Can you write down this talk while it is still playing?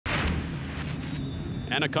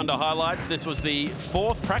Anaconda highlights. This was the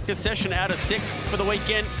 4th practice session out of 6 for the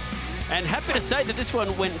weekend. And happy to say that this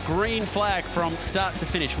one went green flag from start to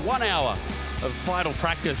finish. 1 hour of vital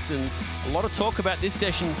practice, and a lot of talk about this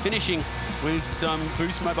session finishing with some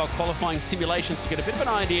Boost Mobile qualifying simulations to get a bit of an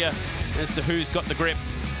idea as to who's got the grip.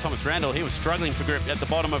 Thomas Randall, he was struggling for grip at the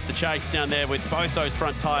bottom of the chase down there with both those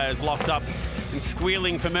front tyres locked up and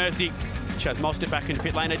squealing for mercy. Chaz Mostert back in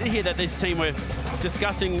pit lane. I did hear that this team were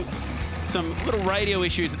discussing some little radio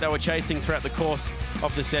issues that they were chasing throughout the course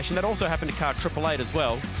of the session. That also happened to car 888 as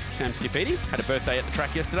well. Sam Scafidi had a birthday at the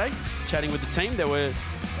track yesterday, chatting with the team. There were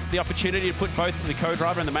the opportunity to put both the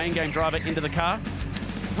co-driver and the main game driver into the car.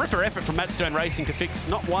 Ripper effort from Matt Stone Racing to fix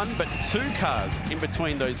not 1 but 2 cars in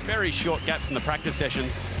between those very short gaps in the practice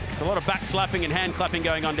sessions. There's a lot of back slapping and hand clapping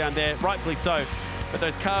going on down there, rightfully so. But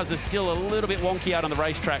those cars are still a little bit wonky out on the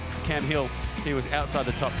racetrack. Cam Hill, he was outside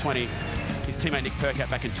the top 20. His teammate Nick Percat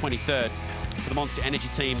back in 23rd. For the Monster Energy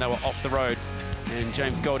team, they were off the road. And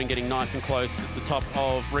James Golding getting nice and close at the top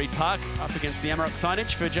of Reed Park, up against the Amarok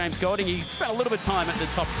signage for James Golding. He spent a little bit of time at the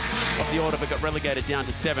top of the order, but got relegated down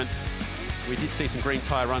to 7th. We did see some green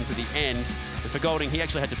tyre runs at the end. But for Golding, he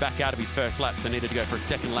actually had to back out of his first lap, so needed to go for a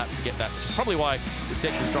second lap to get that, which is probably why the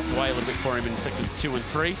sectors dropped away a little bit for him in sectors 2 and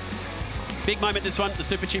 3. Big moment this one. The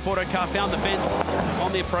Super Cheap Auto car found the fence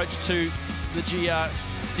on the approach to the GR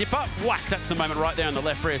dipper. Whack, that's the moment right there on the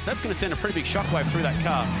left rear. So that's going to send a pretty big shockwave through that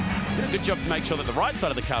car. Did a good job to make sure that the right side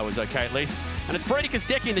of the car was okay at least. And it's Brodie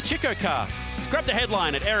Kostecki in the Chico car. Let's grab the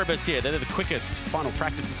headline at Erebus here. They're the quickest final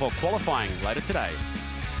practice before qualifying later today.